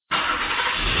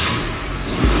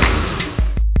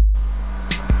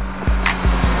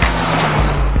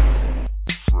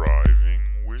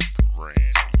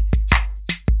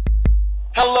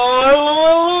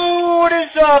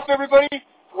everybody?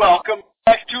 Welcome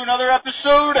back to another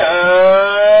episode of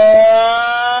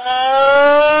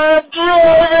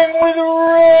Driving with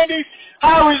Randy.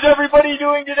 How is everybody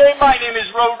doing today? My name is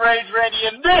Road Rage Randy,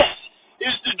 and this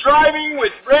is the Driving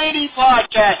with Randy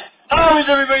podcast. How is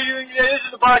everybody doing today? This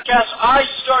is the podcast I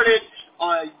started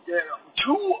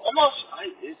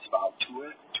it's about two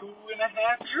and a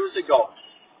half years ago.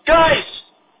 Guys,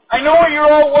 I know what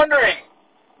you're all wondering.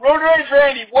 Road Rage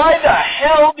Randy, why the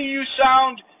hell do you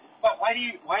sound? Why do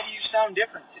you sound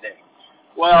different today?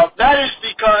 Well, that is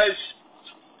because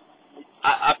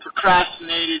I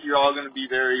procrastinated. You're all going to be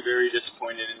very, very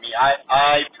disappointed in me.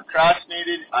 I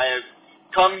procrastinated. I have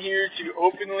come here to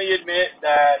openly admit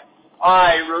that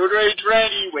I, Road Rage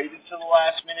Randy, waited until the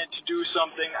last minute to do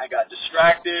something. I got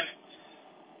distracted.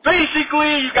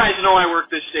 Basically, you guys know I work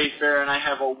this state fair, and I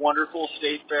have a wonderful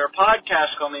state fair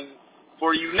podcast coming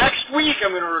for you next week.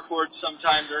 I'm going to record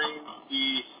sometime during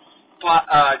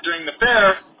the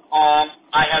fair.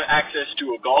 I have access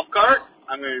to a golf cart.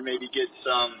 I'm going to maybe get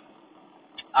some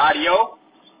audio.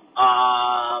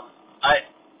 I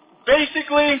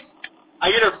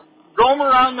get to roam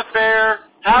around the fair,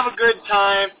 have a good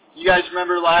time. You guys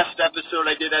remember last episode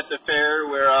I did at the fair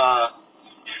where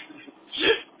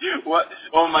what?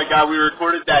 Oh my God, we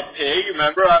recorded that pig.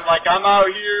 Remember? I'm out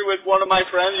here with one of my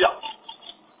friends. Yeah.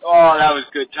 Oh, that was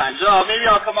good times. Oh, maybe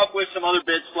I'll come up with some other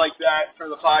bits like that for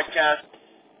the podcast.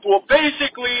 Well,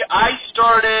 basically, I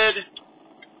started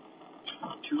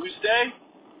Tuesday.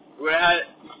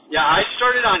 I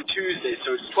started on Tuesday,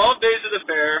 so it's 12 days of the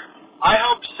fair. I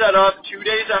helped set up 2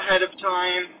 days ahead of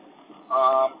time.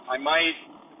 I might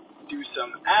do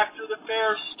some after the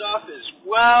fair stuff as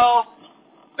well.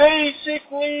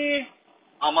 Basically,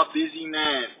 I'm a busy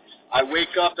man. I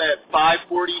wake up at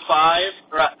 5:45,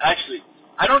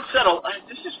 I don't set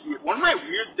this is weird. One of my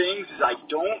weird things is I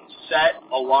don't set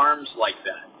alarms like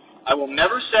that. I will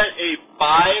never set a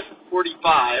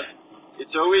 5:45.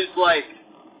 It's always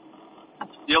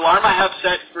the alarm I have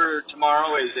set for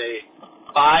tomorrow is a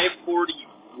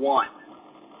 5:41.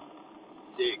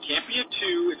 It can't be a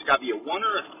 2. It's got to be a 1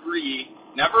 or a 3.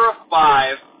 Never a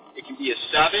 5. It can be a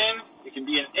 7. It can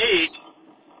be an 8.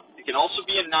 It can also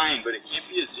be a 9, but it can't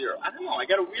be a 0. I don't know. I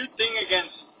got a weird thing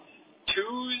against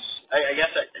 2s. I guess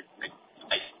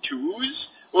I 2s?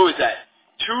 What was that?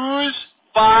 2s,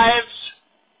 5s,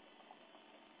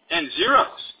 and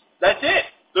 0s. That's it.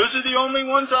 Those are the only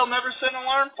ones I'll never set an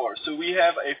alarm for. So we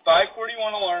have a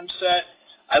 5:41 alarm set.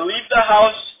 I leave the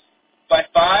house by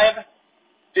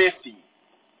 5:50.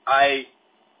 I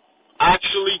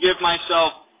actually give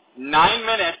myself 9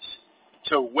 minutes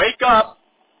to wake up,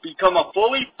 become a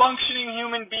fully functioning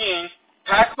human being,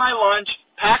 pack my lunch,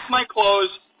 pack my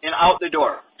clothes, and out the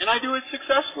door. And I do it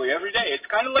successfully every day. It's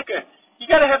kind of you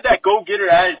got to have that go-getter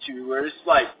attitude where it's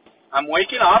I'm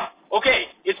waking up. Okay,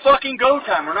 it's fucking go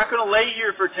time. We're not going to lay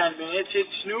here for 10 minutes, hit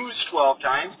snooze 12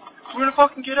 times. We're going to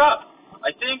fucking get up.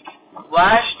 I think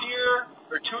last year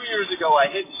or 2 years ago I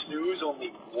hit snooze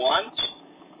only once,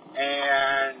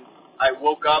 and I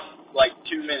woke up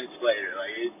 2 minutes later.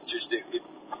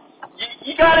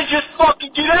 You gotta just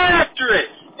fucking get after it.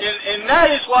 And that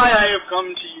is why I have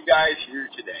come to you guys here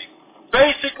today.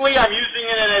 Basically, I'm using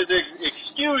it as an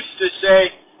excuse to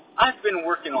say I've been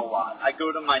working a lot. I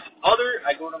go to my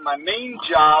main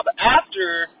job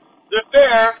after the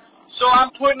fair, so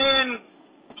I'm putting in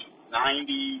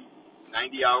 90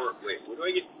 hours. Wait, what do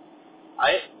I get?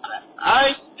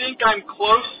 I think I'm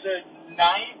close to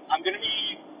 9. I'm gonna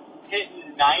be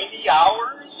hitting 90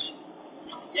 hours.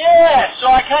 Yeah, so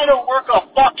I kind of work a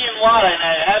fucking lot, and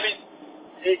I haven't.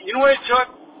 You know what it took?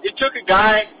 It took a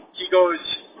guy. He goes,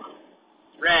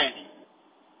 Randy,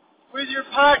 what is your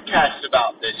podcast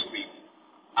about this week?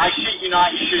 You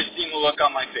should have seen the look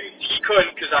on my face. He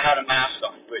couldn't because I had a mask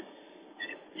on. But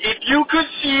if you could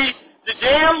see the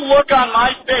damn look on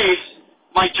my face,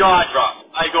 my jaw dropped.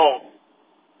 I go,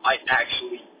 I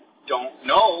actually don't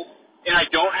know, and I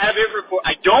don't have it recorded.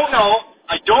 I don't know.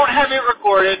 I don't have it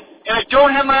recorded, and I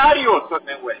don't have my audio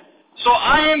equipment with. So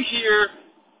I am here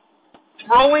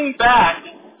throwing back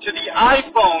to the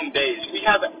iPhone days. We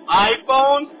have an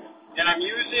iPhone, and I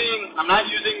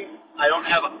don't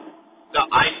have the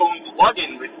iPhone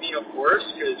plug-in with me, of course,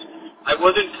 because I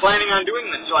wasn't planning on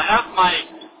doing this. So I have my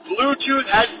Bluetooth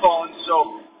headphones,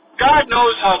 so God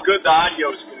knows how good the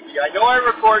audio is going to be. I know I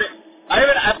recorded. I have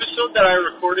an episode that I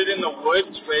recorded in the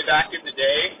woods way back in the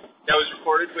day that was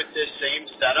recorded with this same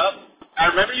setup. I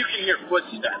remember you can hear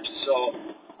footsteps, so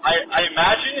I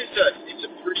imagine it's a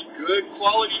pretty good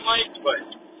quality mic, but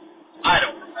I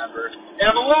don't remember. And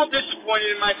I'm a little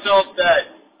disappointed in myself that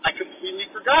I completely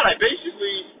forgot. I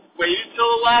basically waited till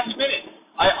the last minute.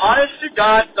 I honest to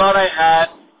God thought I had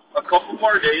a couple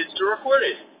more days to record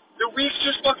it. The weeks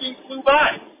just fucking flew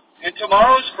by. And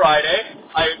tomorrow's Friday.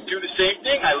 I do the same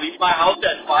thing. I leave my house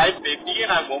at 5:50,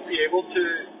 and I won't be able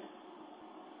to.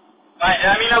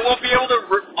 I won't be able to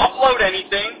upload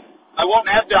anything. I won't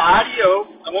have the audio.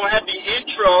 I won't have the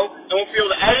intro. I won't be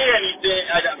able to edit anything.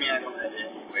 I don't edit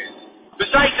anyways.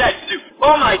 Besides that zoo.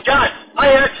 Oh my God. I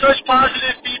had such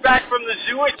positive feedback from the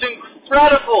zoo. It's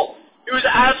incredible. It was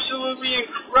absolutely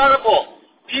incredible.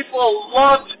 People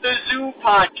loved the zoo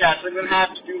podcast. I'm going to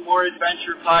have to do more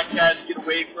adventure podcasts, get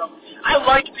away from. I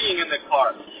like being in the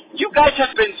car. You guys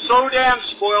have been so damn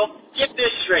spoiled. Get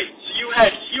this straight. So you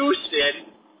had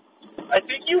Houston. I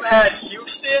think you had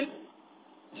Houston.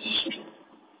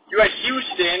 You had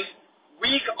Houston,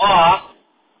 week off,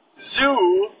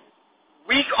 zoo,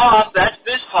 week off, that's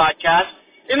this podcast,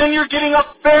 and then you're getting a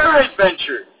fair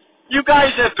adventure. You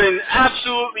guys have been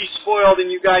absolutely spoiled,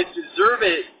 and you guys deserve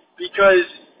it, because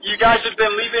you guys have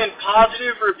been leaving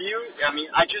positive reviews.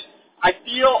 I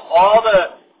feel all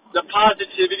the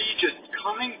positivity just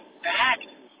coming back.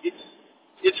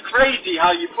 It's crazy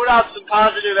how you put out some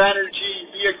positive energy,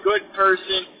 be a good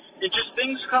person, and just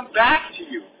things come back to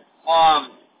you.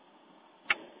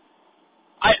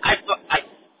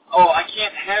 I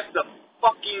can't have the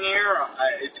fucking air.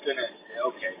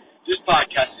 Okay. This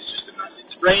podcast is just a mess.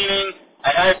 It's raining. I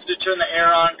have to turn the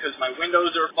air on because my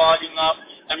windows are fogging up.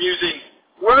 I'm using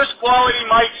worse quality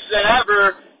mics than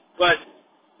ever, but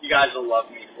you guys will love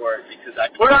me for it because I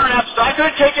put on an episode. I could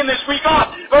have taken this week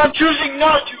off, but I'm choosing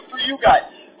not to for you guys.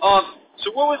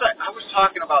 So what was I? I was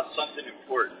talking about something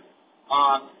important.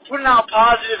 Putting out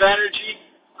positive energy.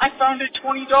 I found a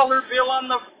 $20 bill on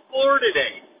the floor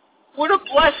today. What a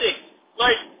blessing.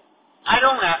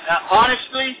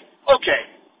 Honestly, okay.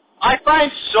 I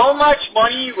find so much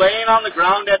money laying on the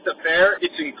ground at the fair,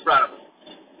 it's incredible.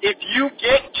 If you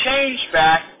get change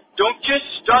back, don't just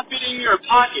stuff it in your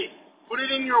pocket. Put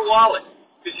it in your wallet.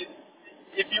 Because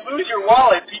if you lose your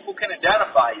wallet, people can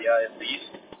identify you at least.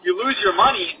 If you lose your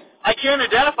money, I can't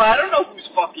identify. I don't know whose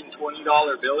fucking $20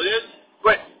 bill it is.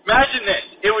 But imagine this.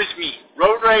 It was me.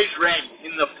 Road rage rain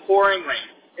in the pouring rain.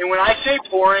 And when I say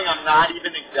pouring, I'm not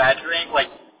even exaggerating.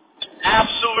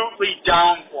 Absolutely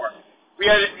downpouring. We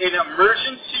had an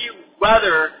emergency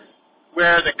weather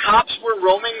where the cops were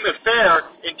roaming the fair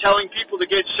and telling people to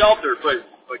get shelter. But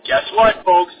guess what,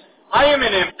 folks? I am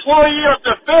an employee of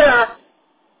the fair.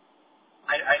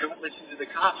 I don't listen to the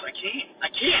cops. I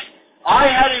can't. I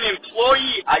had an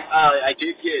employee.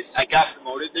 I got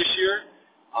promoted this year.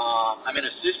 I'm an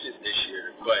assistant this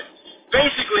year. But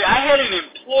basically, I had an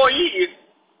employee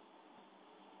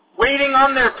waiting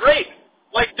on their break.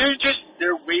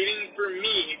 They're waiting for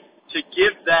me to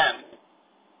give them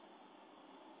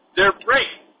their break.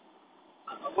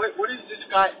 What is this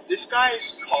guy? This guy's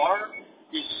car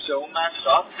is so messed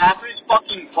up. Half of his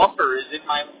fucking bumper is in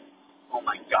my... Oh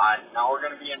my God, now we're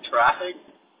going to be in traffic?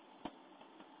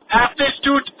 Half this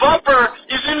dude's bumper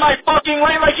is in my fucking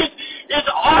lane. It's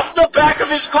off the back of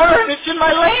his car and it's in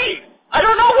my lane. I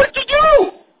don't know what to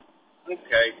do.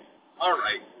 Okay,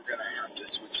 alright, we're going to have to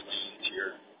switch lanes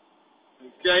here.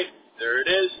 Okay, there it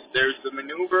is. There's the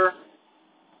maneuver.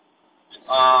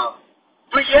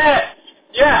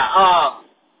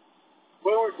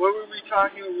 But what were we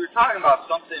talking? We were talking about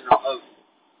something of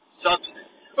substance.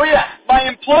 Oh yeah, my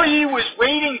employee was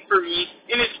waiting for me,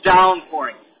 and it's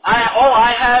downpouring.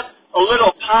 I have a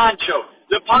little poncho.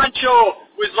 The poncho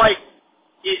was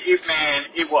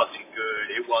it wasn't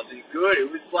good. It wasn't good. It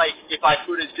was like if I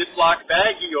put a Ziploc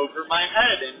baggie over my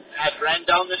head and I ran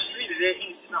down the street.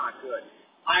 It's not good.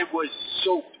 I was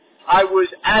soaked. I was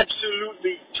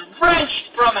absolutely drenched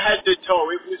from head to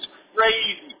toe. It was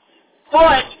crazy.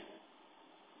 But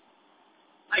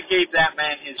I gave that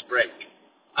man his break.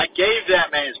 I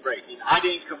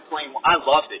didn't complain. I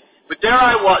loved it. But there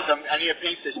I was. I need to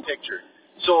paint this picture.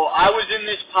 So I was in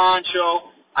this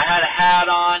poncho. I had a hat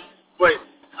on. But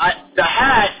the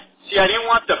hat, I didn't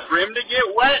want the brim to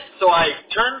get wet. So I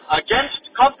turned against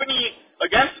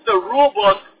the rule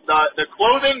book, the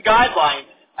clothing guidelines,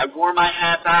 I wore my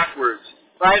hat backwards.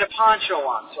 But I had a poncho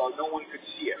on so no one could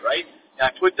see it, right? And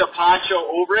I put the poncho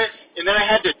over it. And then I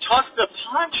had to tuck the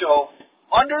poncho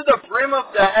under the brim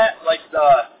of the hat,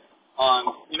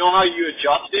 you know how you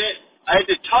adjust it? I had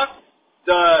to tuck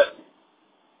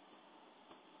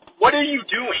what are you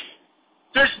doing?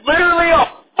 There's literally a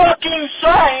fucking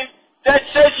sign that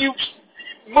says you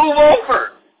move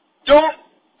over. Don't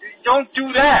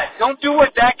do that. Don't do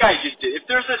what that guy just did. If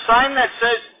there's a sign that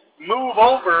says move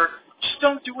over, just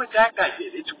don't do what that guy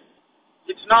did.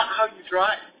 It's not how you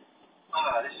drive.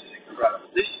 This is incredible.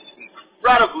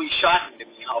 incredibly shocking to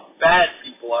me how bad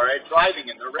people are at driving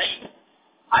in the rain.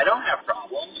 I don't have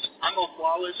problems. I'm a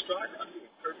flawless driver. I'm doing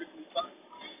perfectly fine.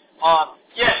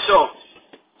 So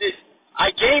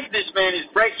I gave this man his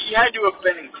break. He had to have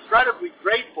been incredibly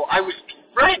grateful. I was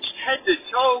drenched head to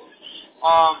toe,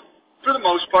 for the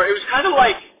most part. It was kind of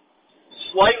like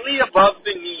slightly above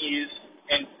the knees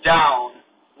and down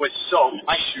with soap.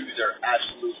 My shoes are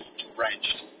absolutely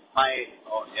drenched.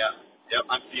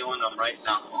 I'm feeling them right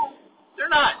now. Oh, they're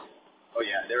not. Oh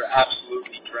yeah, they're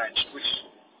absolutely drenched, which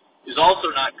is also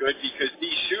not good because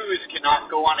these shoes cannot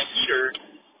go on a heater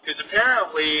because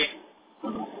apparently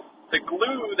the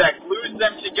glue that glues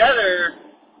them together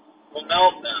will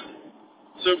melt them.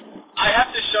 So I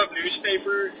have to shove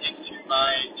newspaper into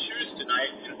my shoes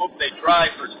tonight and hope they dry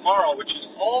for tomorrow, which is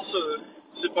also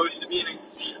supposed to be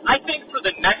I think for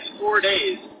the next 4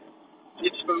 days,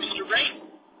 it's supposed to rain.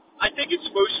 I think it's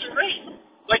supposed to rain.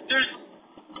 Like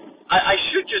I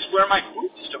should just wear my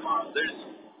boots tomorrow.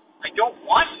 I don't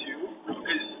want to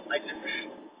because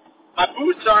my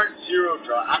boots aren't zero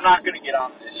dry. I'm not going to get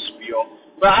on this spiel,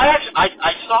 but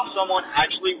I saw someone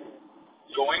actually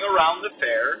going around the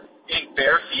fair in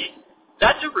bare feet.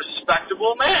 That's a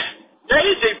respectable man. That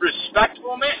is a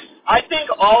respectable man. I think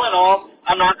all in all,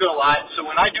 I'm not going to lie. So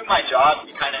when I do my job,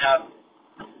 you kind of have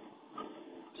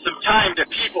some time to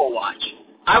people watch.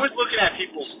 I was looking at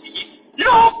people's feet. You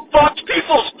know how fucked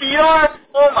people's feet are?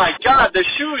 Oh my God, the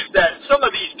shoes that some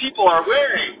of these people are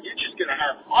wearing, you're just going to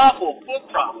have awful foot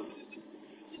problems.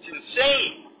 It's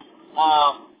insane.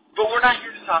 But we're not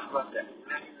here to talk about that.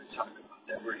 We're not here to talk about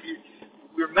that.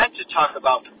 We're meant to talk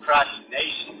about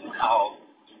procrastination and how,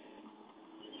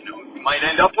 you might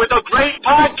end up with a great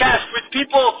podcast with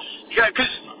people. Because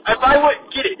if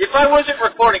I wasn't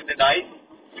recording tonight,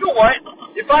 you know what?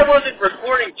 If I wasn't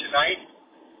recording tonight,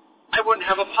 I wouldn't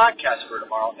have a podcast for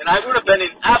tomorrow, and I would have been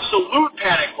in absolute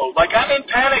panic mode. Like, I'm in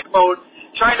panic mode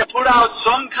trying to put out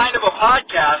some kind of a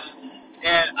podcast,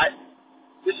 and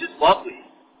this is lovely.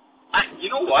 You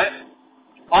know what?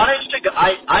 Honest to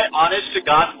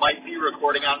God might be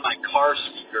recording on my car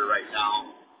speaker right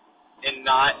now, and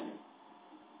not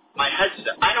my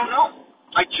headset. I don't know.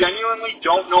 I genuinely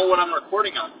don't know what I'm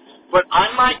recording on. But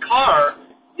on my car,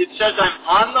 it says I'm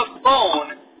on the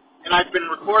phone, and I've been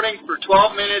recording for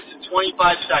 12 minutes and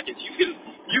 25 seconds.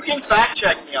 You can fact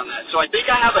check me on that. So I think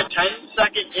I have a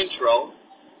 10-second intro.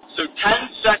 So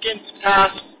 10 seconds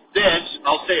past this,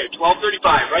 I'll say it,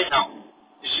 12:35 right now.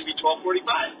 It should be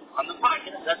 12:45 on the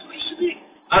podcast. That's what it should be.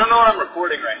 I don't know what I'm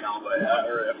recording right now, but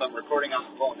or if I'm recording on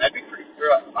the phone, that'd be pretty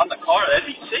good. On the car, that'd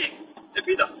be sick. That'd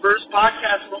be the first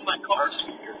podcast from my car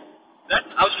speaker.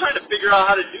 I was trying to figure out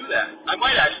how to do that. I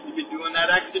might actually be doing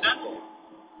that accidental.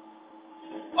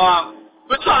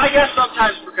 But so I guess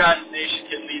sometimes procrastination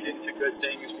can lead into good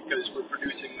things because we're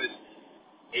producing this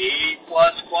A+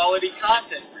 quality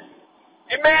content for you.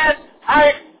 And man,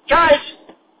 I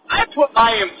put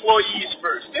my employees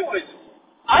first.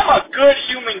 I'm a good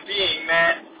human being,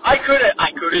 man. I could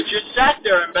have just sat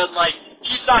there and been like,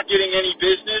 he's not getting any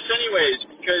business anyways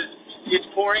because it's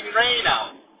pouring rain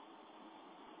out.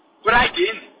 But I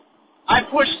didn't. I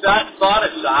pushed that thought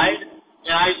aside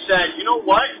and I said, you know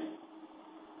what?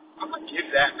 I'm going to give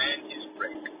that man his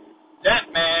break.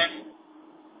 That man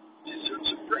deserves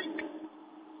a break.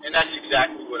 And that's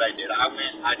exactly what I did.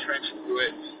 I trenched through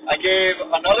it. I gave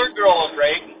another girl a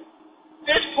break.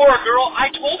 This poor girl, I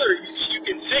told her, you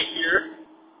can sit here.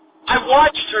 I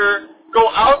watched her go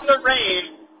out in the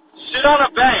rain, sit on a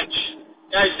bench,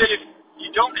 and I said,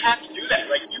 you don't have to do that.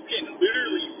 Like, you can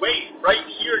literally wait right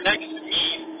here next to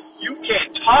me. You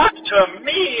can talk to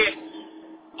me.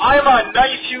 I'm a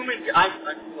nice human. I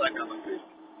feel like I'm a good.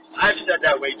 I've said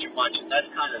that way too much, and that's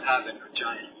kind of having a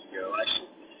giant ego. I should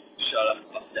shut up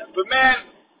about that. But man,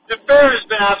 the fair has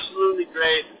been absolutely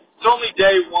great. It's only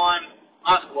day one.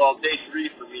 Day 3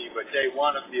 for me, but day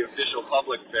 1 of the official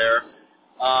public fair.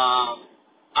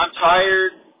 I'm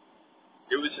tired.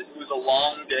 It was a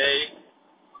long day.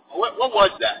 What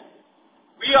was that?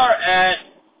 We are at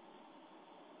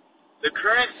the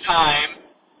current time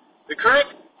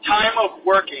of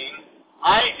working.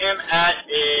 I am at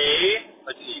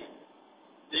let's see,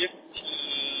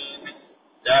 15.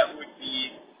 That would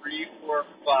be 3, 4,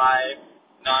 5,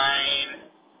 9.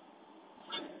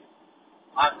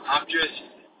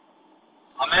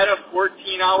 I'm at a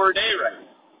 14-hour day right now.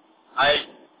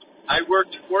 I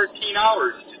worked 14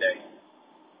 hours today.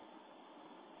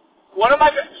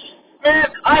 Man,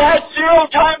 I had zero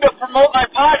time to promote my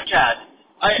podcast.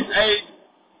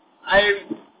 I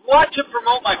want to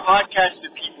promote my podcast to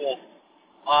people.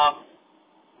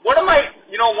 One of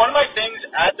my things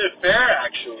at the fair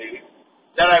actually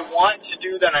that I want to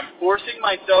do, that I'm forcing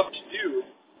myself to do,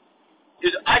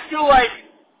 is I feel like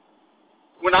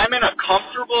when I'm in a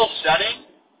comfortable setting,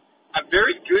 I'm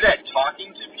very good at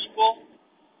talking to people,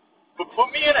 but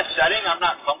put me in a setting I'm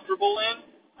not comfortable in,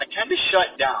 I tend to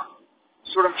shut down.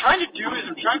 So what I'm trying to do is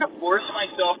I'm trying to force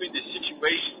myself into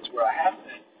situations where I have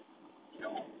to,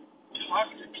 talk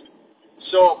to people.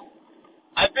 So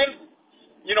I've been,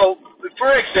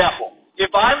 for example, if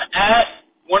I'm at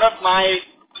one of my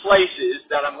places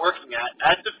that I'm working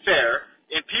at the fair,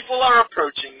 and people are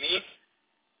approaching me,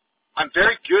 I'm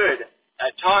very good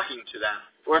at talking to them.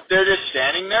 Or if they're just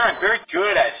standing there, I'm very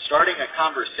good at starting a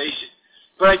conversation.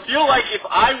 But I feel like if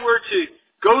I were to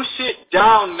go sit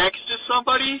down next to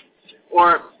somebody,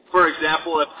 or, for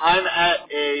example, if I'm at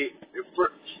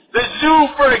the zoo,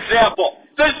 for example.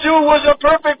 The zoo was a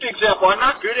perfect example. I'm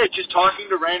not good at just talking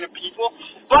to random people,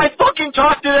 but I fucking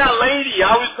talked to that lady.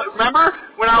 Remember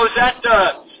when I was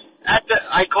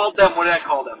I called them, what did I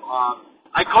call them?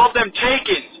 I called them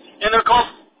take-ins, and they're called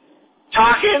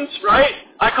talk-ins, right?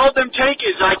 I called them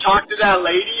take-ins. I talked to that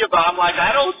lady I'm like,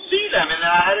 I don't see them, and then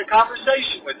I had a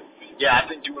conversation with them. Yeah, I've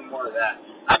been doing more of that.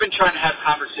 I've been trying to have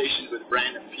conversations with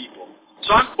random people.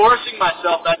 So I'm forcing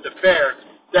myself at the fair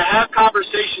to have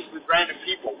conversations with random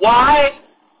people. Why?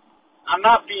 I'm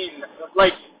not being,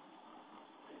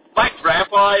 my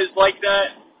grandpa is like that,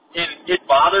 and it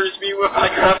bothers me when my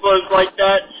grandpa is like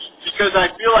that, because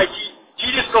I feel like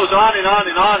he just goes on and on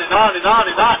and on and on and on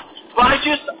and on. But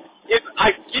if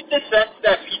I get the sense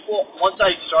that people, once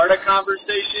I start a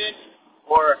conversation,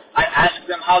 or I ask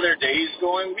them how their day is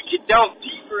going, we can delve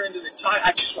deeper into the time.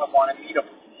 I just want to meet a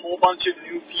whole bunch of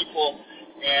new people,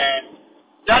 and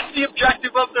that's the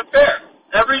objective of the fair.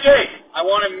 Every day, I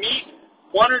want to meet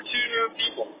one or two new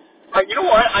people. You know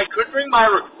what? I could bring my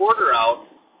recorder out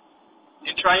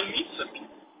and try and meet some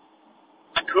people.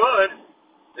 I could.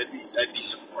 That'd be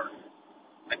some work.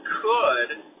 I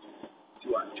could.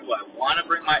 Do I want to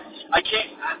bring I can't,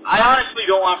 I honestly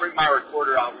don't want to bring my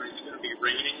recorder out when it's going to be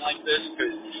raining like this,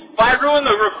 because if I ruin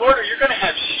the recorder, you're going to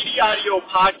have shitty audio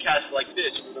podcasts like this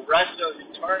for the rest of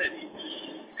eternity.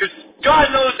 Because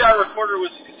God knows that recorder was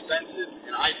expensive,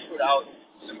 and I put out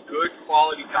some good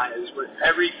quality content. It was worth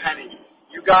every penny.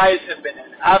 You guys have been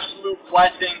an absolute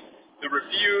blessing. The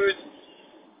reviews,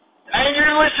 and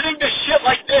you're listening to shit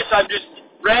like this. I'm just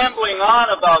rambling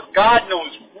on about God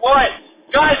knows what.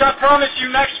 Guys, I promise you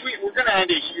next week we're going to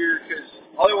end it here, because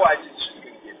otherwise it's just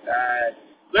going to get bad.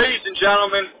 Ladies and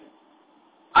gentlemen,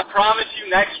 I promise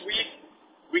you next week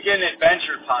we get an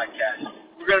adventure podcast.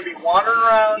 We're going to be wandering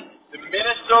around the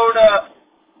Minnesota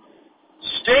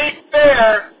State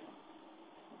Fair.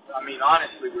 I mean,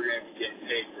 honestly, we're going to be getting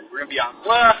paid. We're going to be on.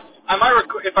 Well,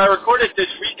 if I record it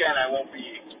this weekend, I won't be.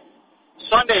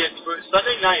 Sunday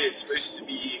night it's supposed to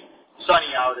be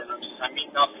sunny out, and I'm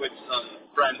meeting up with some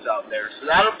friends out there. So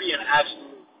that'll be an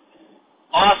absolute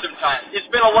awesome time. It's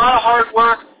been a lot of hard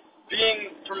work.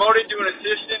 Being promoted to an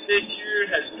assistant this year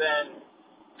has been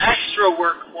extra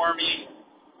work for me,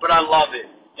 but I love it.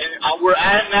 And we're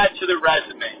adding that to the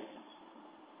resume.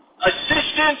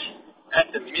 Assistant at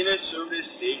the Minnesota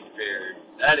State Fair.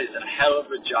 That is a hell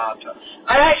of a job.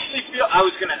 I actually feel, I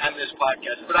was going to end this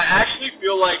podcast, but I actually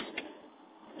feel like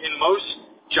in most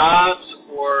jobs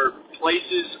or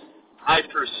places I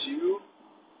pursue,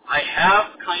 I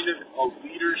have kind of a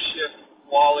leadership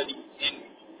quality in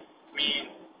me.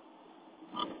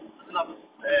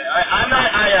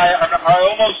 I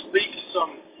almost leaked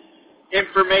some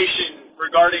information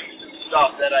regarding some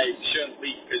stuff that I shouldn't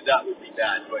leak, because that would be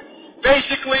bad. But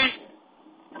basically,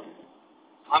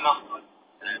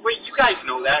 wait, you guys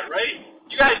know that, right?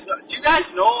 Do you guys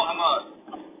know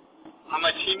I'm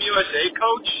a Team USA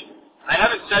coach? I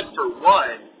haven't said for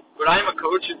what, but I'm a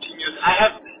coach of Team USA. I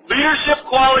have leadership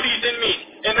qualities in me,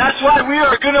 and that's why we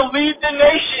are going to lead the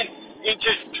nation into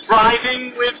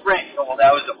driving with rank. Oh,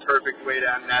 that was a perfect way to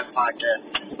end that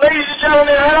podcast. Ladies and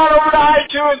gentlemen, head on over to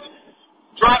iTunes.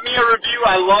 Drop me a review.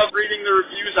 I love reading the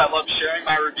reviews. I love sharing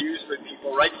my reviews with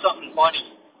people. Write something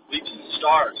funny. Leave some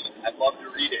stars. I'd love to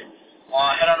read it.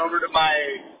 Head on over to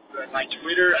my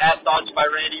Twitter,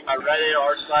 @ThoughtsByRandy, my Reddit,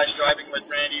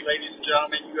 r/drivingwithrandy. Ladies and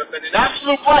gentlemen, you have been an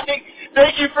absolute blessing.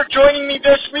 Thank you for joining me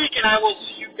this week, and I will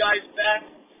see you guys back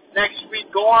next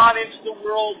week. Go on into the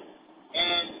world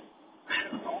and, I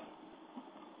don't know,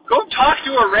 go talk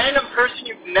to a random person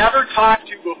you've never talked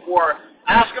to before.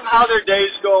 Ask them how their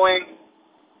day's going.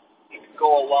 It could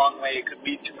go a long way. It could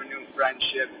lead to a new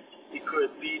friendship. It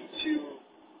could lead to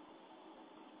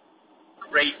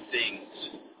great things.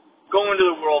 Go into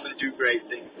the world and do great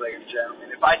things, ladies and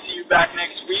gentlemen. If I see you back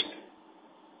next week,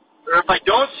 or if I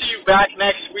don't see you back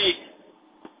next week,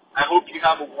 I hope you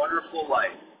have a wonderful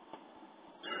life.